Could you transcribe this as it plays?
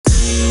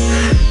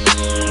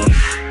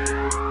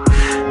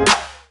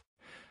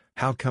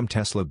How come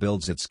Tesla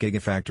builds its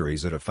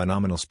gigafactories at a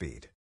phenomenal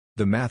speed?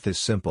 The math is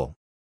simple.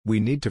 We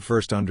need to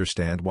first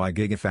understand why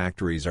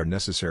gigafactories are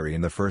necessary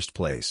in the first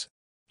place.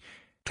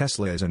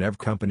 Tesla is an EV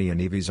company and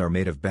EVs are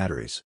made of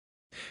batteries.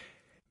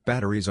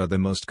 Batteries are the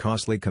most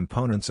costly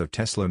components of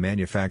Tesla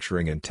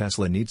manufacturing, and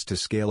Tesla needs to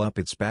scale up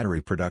its battery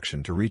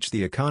production to reach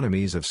the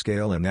economies of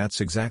scale, and that's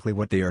exactly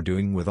what they are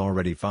doing with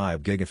already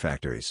 5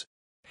 gigafactories.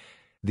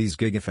 These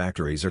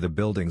gigafactories are the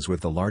buildings with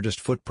the largest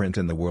footprint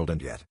in the world,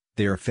 and yet,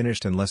 they are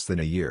finished in less than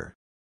a year.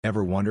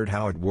 Ever wondered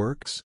how it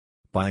works?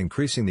 By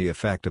increasing the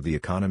effect of the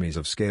economies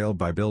of scale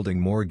by building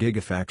more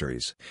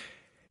gigafactories,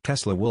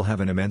 Tesla will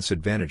have an immense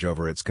advantage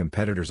over its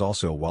competitors,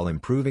 also while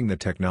improving the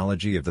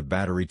technology of the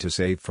battery to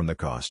save from the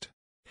cost.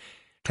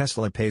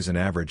 Tesla pays an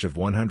average of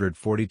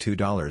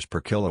 $142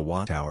 per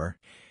kilowatt-hour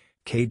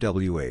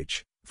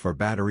 (kWh) for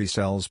battery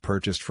cells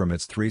purchased from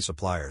its 3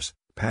 suppliers,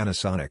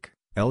 Panasonic,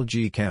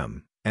 LG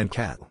Chem, and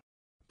CATL.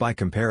 By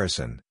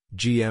comparison,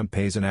 GM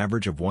pays an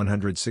average of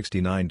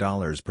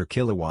 $169 per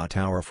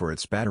kilowatt-hour for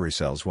its battery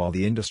cells, while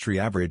the industry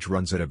average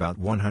runs at about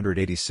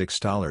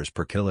 $186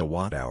 per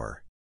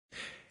kilowatt-hour.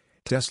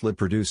 Tesla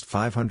produced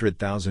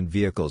 500,000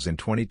 vehicles in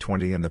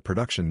 2020, and the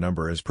production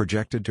number is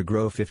projected to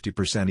grow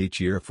 50% each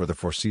year for the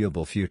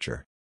foreseeable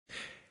future.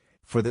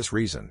 For this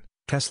reason,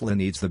 Tesla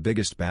needs the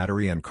biggest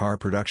battery and car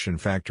production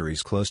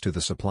factories close to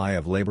the supply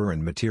of labor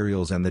and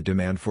materials and the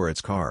demand for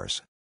its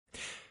cars.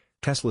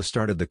 Tesla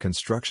started the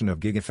construction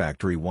of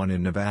Gigafactory 1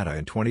 in Nevada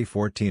in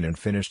 2014 and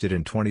finished it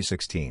in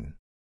 2016.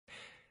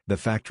 The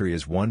factory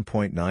is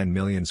 1.9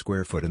 million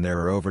square foot and there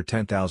are over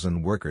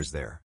 10,000 workers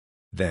there.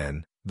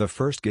 Then, the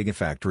first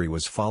Gigafactory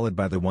was followed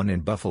by the one in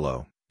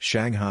Buffalo,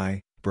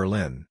 Shanghai,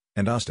 Berlin,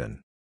 and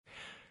Austin.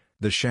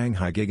 The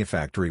Shanghai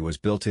Gigafactory was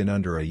built in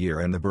under a year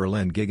and the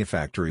Berlin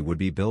Gigafactory would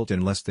be built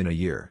in less than a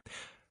year.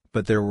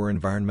 But there were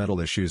environmental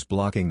issues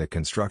blocking the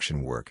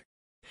construction work.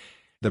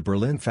 The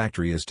Berlin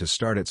factory is to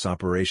start its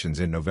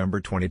operations in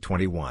November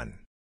 2021.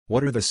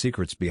 What are the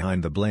secrets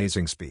behind the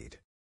blazing speed?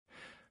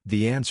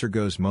 The answer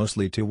goes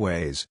mostly 2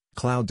 ways: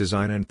 cloud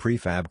design and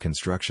prefab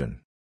construction.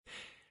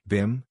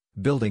 BIM,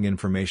 Building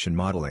Information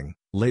Modeling,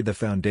 laid the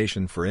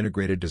foundation for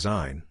integrated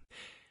design,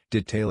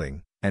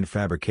 detailing, and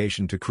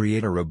fabrication to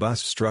create a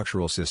robust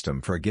structural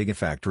system for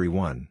Gigafactory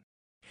 1.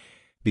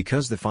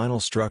 Because the final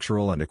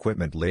structural and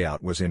equipment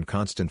layout was in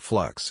constant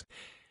flux,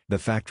 the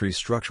factory's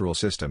structural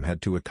system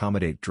had to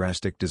accommodate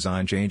drastic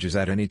design changes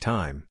at any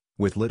time,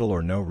 with little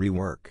or no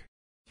rework.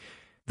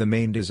 The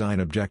main design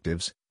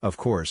objectives, of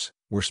course,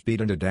 were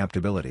speed and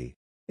adaptability.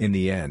 In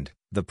the end,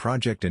 the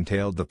project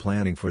entailed the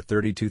planning for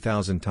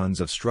 32,000 tons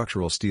of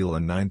structural steel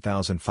and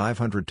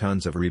 9,500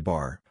 tons of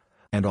rebar,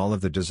 and all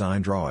of the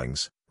design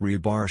drawings,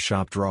 rebar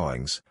shop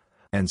drawings,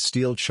 and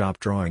steel shop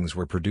drawings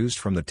were produced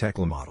from the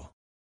Tesla model.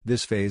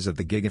 This phase of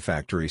the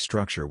Gigafactory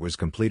structure was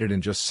completed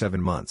in just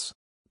 7 months.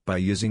 By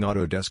using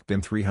Autodesk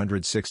BIM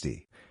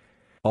 360.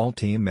 All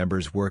team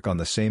members work on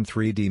the same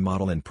 3D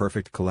model in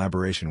perfect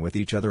collaboration with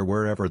each other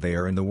wherever they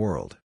are in the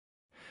world.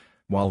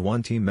 While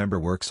one team member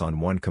works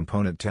on one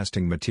component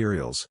testing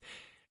materials,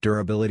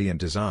 durability and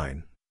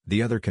design,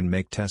 the other can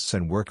make tests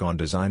and work on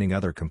designing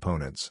other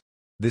components.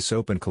 This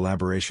open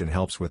collaboration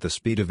helps with the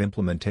speed of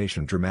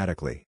implementation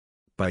dramatically.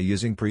 By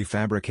using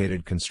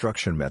prefabricated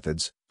construction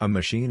methods, a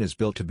machine is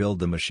built to build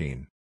the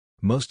machine.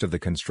 Most of the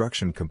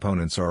construction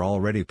components are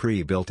already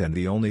pre-built and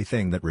the only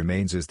thing that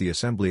remains is the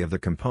assembly of the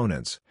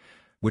components,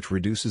 which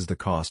reduces the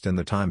cost and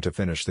the time to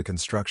finish the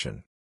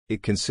construction.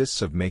 It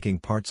consists of making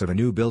parts of a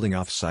new building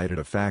off-site at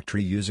a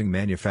factory using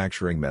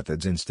manufacturing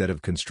methods instead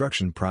of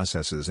construction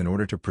processes in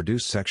order to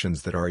produce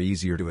sections that are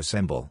easier to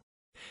assemble.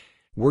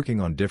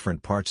 Working on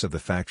different parts of the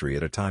factory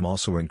at a time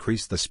also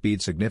increased the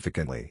speed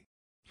significantly.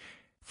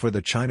 For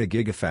the China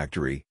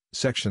Gigafactory,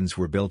 sections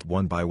were built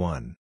one by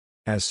one.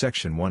 As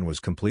Section 1 was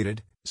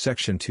completed,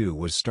 Section 2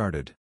 was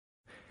started.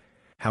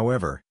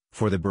 However,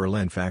 for the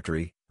Berlin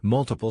factory,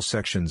 multiple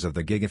sections of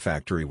the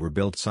Gigafactory were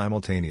built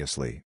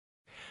simultaneously.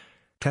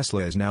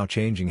 Tesla is now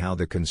changing how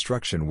the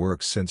construction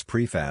works since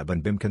prefab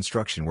and BIM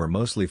construction were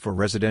mostly for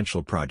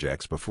residential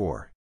projects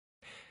before.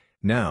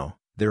 Now,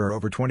 there are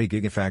over 20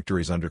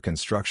 Gigafactories under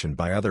construction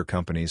by other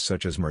companies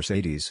such as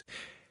Mercedes,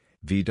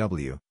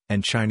 VW,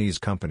 and Chinese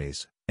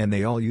companies, and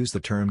they all use the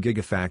term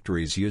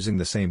Gigafactories using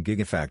the same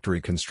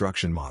Gigafactory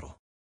construction model.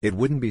 It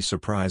wouldn't be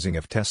surprising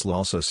if Tesla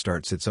also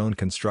starts its own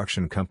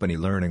construction company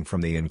learning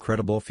from the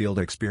incredible field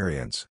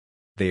experience.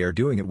 They are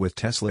doing it with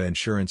Tesla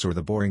Insurance or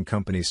the Boring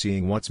Company,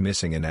 seeing what's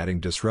missing and adding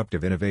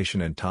disruptive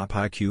innovation and top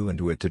IQ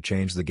into it to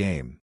change the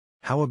game.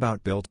 How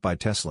about Built by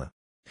Tesla?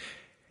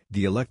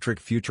 The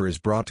electric future is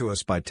brought to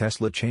us by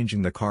Tesla,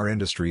 changing the car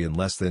industry in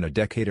less than a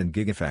decade, and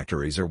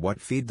Gigafactories are what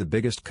feed the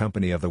biggest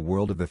company of the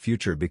world of the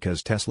future,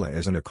 because Tesla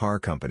isn't a car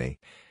company.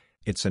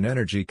 It's an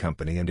energy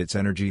company, and its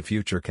energy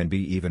future can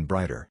be even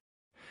brighter.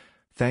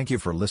 Thank you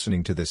for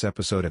listening to this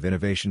episode of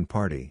Innovation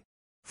Party.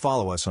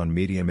 Follow us on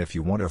Medium if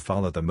you want to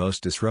follow the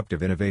most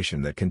disruptive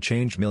innovation that can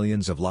change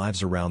millions of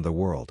lives around the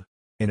world.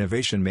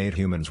 Innovation made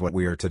humans what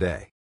we are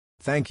today.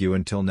 Thank you,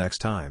 until next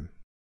time.